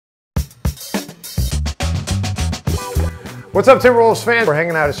What's up, Timberwolves fans? We're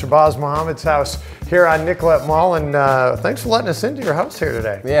hanging out at Shabazz Muhammad's house here on Nicollet Mall, and thanks for letting us into your house here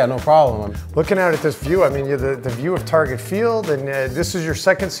today. Yeah, no problem. Looking out at this view, I mean, the view of Target Field, and this is your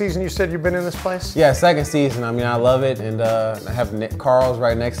second season, you said you've been in this place? Yeah, second season. I mean, I love it, and I have Carl's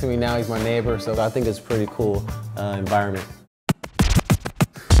right next to me now. He's my neighbor, so I think it's a pretty cool environment.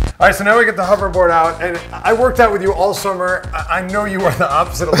 All right, so now we get the hoverboard out, and I worked out with you all summer. I know you are the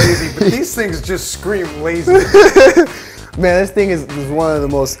opposite of lazy, but these things just scream lazy. Man, this thing is one of the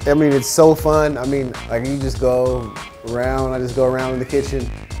most, I mean, it's so fun. I mean, like you just go around, I just go around in the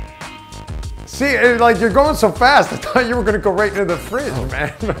kitchen. See, like you're going so fast, I thought you were gonna go right into the fridge,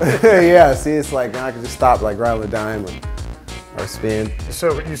 man. Yeah, see, it's like, now I can just stop, like right on the dime or spin.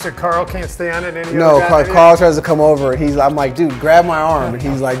 So you said Carl can't stay on it any No, other guy? Carl tries to come over and I'm like, dude, grab my arm. And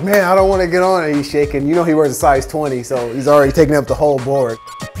he's like, man, I don't want to get on it. He's shaking. You know he wears a size 20, so he's already taking up the whole board.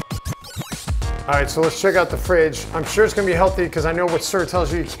 All right, so let's check out the fridge. I'm sure it's gonna be healthy because I know what Sir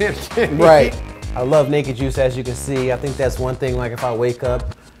tells you you can't eat. Right. I love naked juice, as you can see. I think that's one thing, like if I wake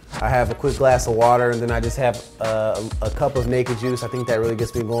up, I have a quick glass of water and then I just have a cup of naked juice. I think that really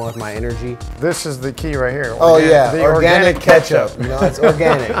gets me going with my energy. This is the key right here. Oh yeah, the organic ketchup. You know, it's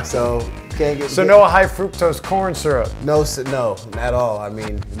organic, so can't get. So no high fructose corn syrup. No, not at all. I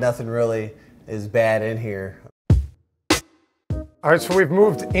mean, nothing really is bad in here. All right, so we've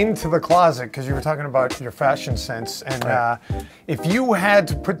moved into the closet because you were talking about your fashion sense. And if you had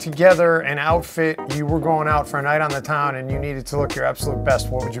to put together an outfit, you were going out for a night on the town and you needed to look your absolute best,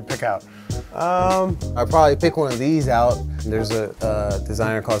 what would you pick out? I'd probably pick one of these out. There's a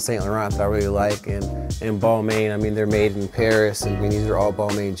designer called Saint Laurent that I really like, and in Balmain, I mean, they're made in Paris, and I mean, these are all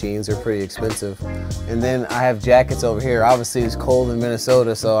Balmain jeans. They're pretty expensive. And then I have jackets over here. Obviously, it's cold in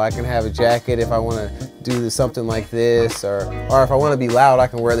Minnesota, so I can have a jacket if I want to do something like this, or if I want to be loud, I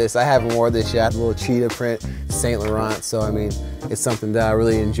can wear this. I haven't worn this yet. A little cheetah print, Saint Laurent, so I mean, it's something that I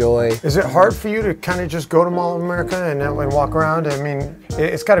really enjoy. Is it hard for you to kind of just go to Mall of America and walk around? I mean,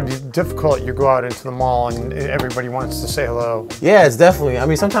 it's got to be difficult. You go out into the mall and everybody wants to say hello. Yeah, it's definitely. I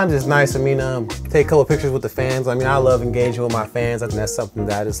mean, sometimes it's nice. I mean, take a couple pictures with the fans. I mean, I love engaging with my fans. I think that's something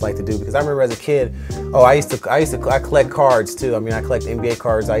that I just like to do because I remember as a kid, I collect cards too. I mean, I collect NBA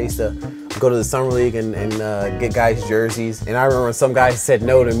cards. I used to go to the Summer League and get guys' jerseys. And I remember when some guys said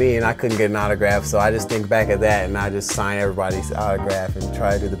no to me and I couldn't get an autograph. So I just think back at that and I just sign everybody's autograph and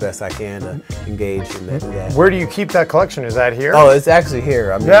try to do the best I can to engage in that. Where do you keep that collection? Is that here? Oh, it's actually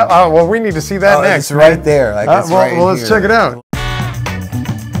here. I mean, yeah. Oh, well, we need to see that next. It's right there. Like, it's right well, let's check it out.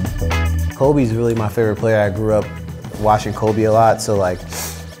 Kobe's really my favorite player. I grew up watching Kobe a lot, so like,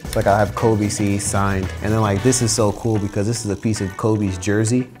 it's like I have Kobe C signed. And then like, this is so cool because this is a piece of Kobe's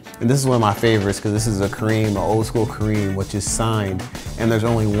jersey. And this is one of my favorites because this is a Kareem, an old school Kareem, which is signed. And there's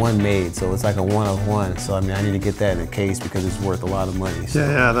only one made, so it's like a one of one. So I mean, I need to get that in a case because it's worth a lot of money. So.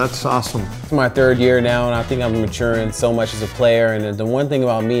 Yeah, that's awesome. It's my third year now, and I think I'm maturing so much as a player. And the one thing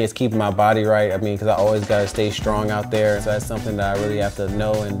about me is keeping my body right. I mean, because I always got to stay strong out there. So that's something that I really have to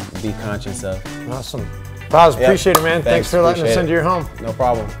know and be conscious of. Awesome. Baz, appreciate it, man. Thanks for letting us into your home. No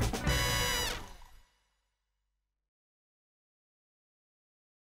problem.